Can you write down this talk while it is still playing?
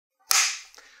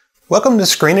Welcome to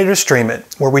Screen It or Stream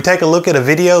It, where we take a look at a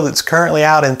video that's currently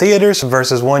out in theaters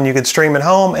versus one you could stream at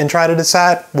home and try to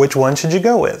decide which one should you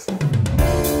go with.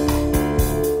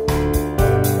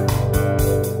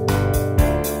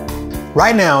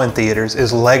 Right now in theaters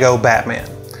is Lego Batman.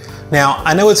 Now,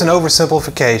 I know it's an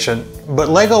oversimplification, but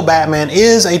Lego Batman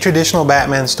is a traditional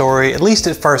Batman story, at least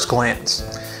at first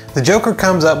glance. The Joker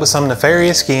comes up with some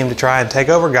nefarious scheme to try and take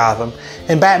over Gotham,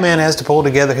 and Batman has to pull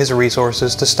together his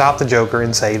resources to stop the Joker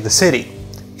and save the city.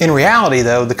 In reality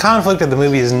though, the conflict of the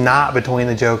movie is not between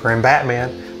the Joker and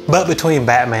Batman, but between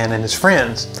Batman and his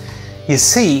friends. You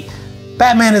see,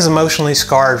 Batman is emotionally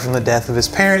scarred from the death of his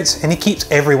parents, and he keeps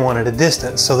everyone at a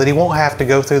distance so that he won't have to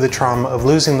go through the trauma of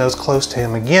losing those close to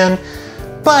him again,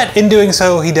 but in doing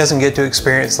so he doesn't get to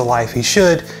experience the life he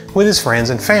should with his friends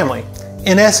and family,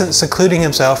 in essence secluding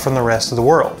himself from the rest of the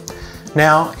world.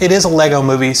 Now, it is a Lego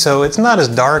movie, so it's not as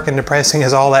dark and depressing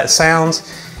as all that sounds.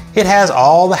 It has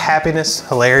all the happiness,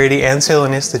 hilarity, and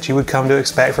silliness that you would come to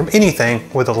expect from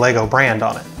anything with a Lego brand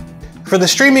on it. For the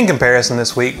streaming comparison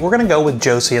this week, we're going to go with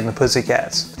Josie and the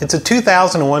Pussycats. It's a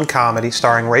 2001 comedy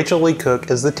starring Rachel Lee Cook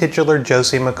as the titular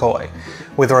Josie McCoy,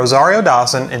 with Rosario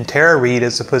Dawson and Tara Reid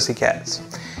as the Pussycats.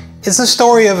 It's the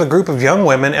story of a group of young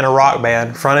women in a rock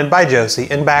band fronted by Josie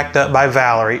and backed up by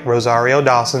Valerie, Rosario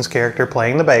Dawson's character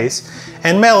playing the bass,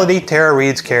 and Melody, Tara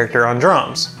Reid's character on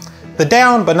drums. The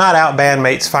down but not out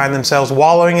bandmates find themselves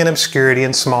wallowing in obscurity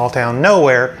in small town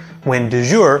nowhere when Du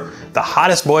Jour, the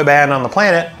hottest boy band on the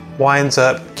planet, winds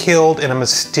up killed in a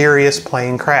mysterious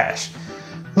plane crash.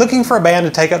 Looking for a band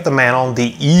to take up the mantle,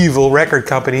 the evil record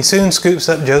company soon scoops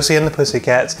up Josie and the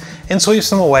Pussycats and sweeps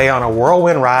them away on a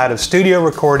whirlwind ride of studio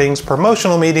recordings,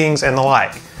 promotional meetings, and the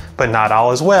like. But not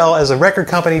all is well, as the record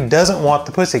company doesn't want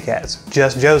the Pussycats,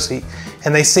 just Josie,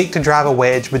 and they seek to drive a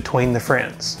wedge between the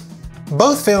friends.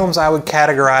 Both films I would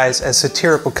categorize as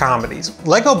satirical comedies.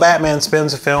 Lego Batman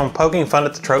spends the film poking fun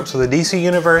at the tropes of the DC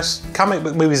Universe, comic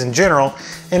book movies in general,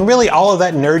 and really all of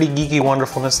that nerdy, geeky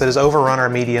wonderfulness that has overrun our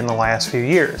media in the last few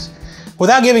years.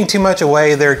 Without giving too much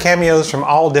away, there are cameos from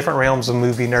all different realms of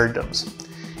movie nerddoms.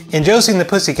 In Josie and the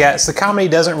Pussycats, the comedy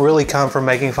doesn't really come from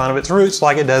making fun of its roots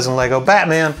like it does in Lego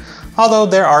Batman, although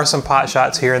there are some pot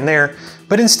shots here and there,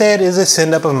 but instead is a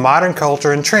send-up of modern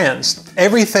culture and trends.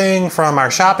 Everything from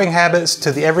our shopping habits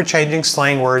to the ever-changing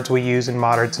slang words we use in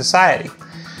modern society.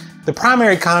 The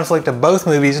primary conflict of both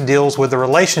movies deals with the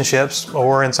relationships,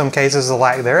 or in some cases the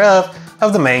lack thereof,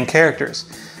 of the main characters.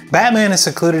 Batman has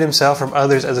secluded himself from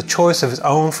others as a choice of his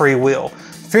own free will,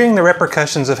 fearing the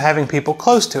repercussions of having people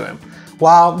close to him,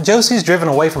 while Josie's driven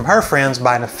away from her friends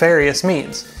by nefarious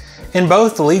means. In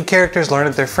both, the lead characters learn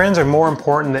that their friends are more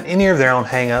important than any of their own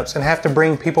hang-ups and have to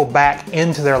bring people back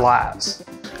into their lives.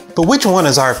 But which one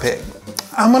is our pick?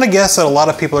 I'm gonna guess that a lot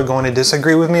of people are going to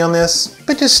disagree with me on this,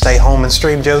 but just stay home and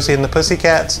stream Josie and the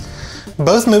Pussycats.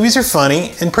 Both movies are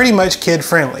funny and pretty much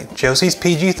kid-friendly. Josie's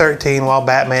PG-13 while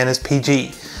Batman is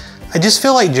PG. I just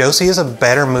feel like Josie is a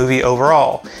better movie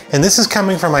overall, and this is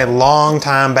coming from a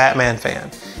long-time Batman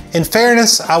fan. In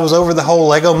fairness, I was over the whole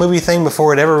Lego movie thing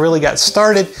before it ever really got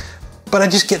started, but I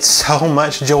just get so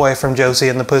much joy from Josie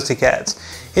and the Pussycats.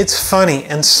 It's funny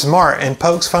and smart and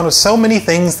pokes fun of so many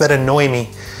things that annoy me.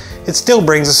 It still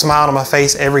brings a smile to my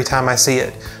face every time I see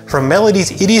it. From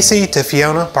Melody's idiocy to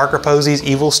Fiona, Parker Posey's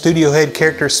evil studio head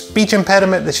character's speech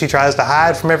impediment that she tries to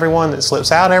hide from everyone that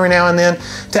slips out every now and then,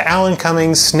 to Alan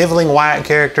Cummings' sniveling Wyatt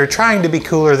character trying to be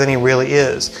cooler than he really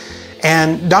is.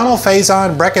 And Donald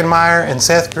Faison, Breckenmeyer, and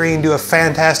Seth Green do a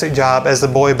fantastic job as the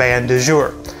boy band Du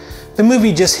Jour. The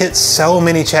movie just hits so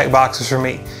many check boxes for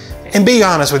me. And be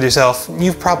honest with yourself,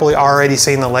 you've probably already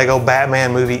seen the Lego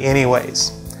Batman movie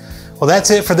anyways. Well,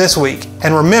 that's it for this week.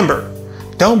 And remember,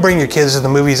 don't bring your kids to the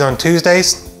movies on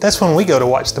Tuesdays. That's when we go to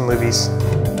watch the movies.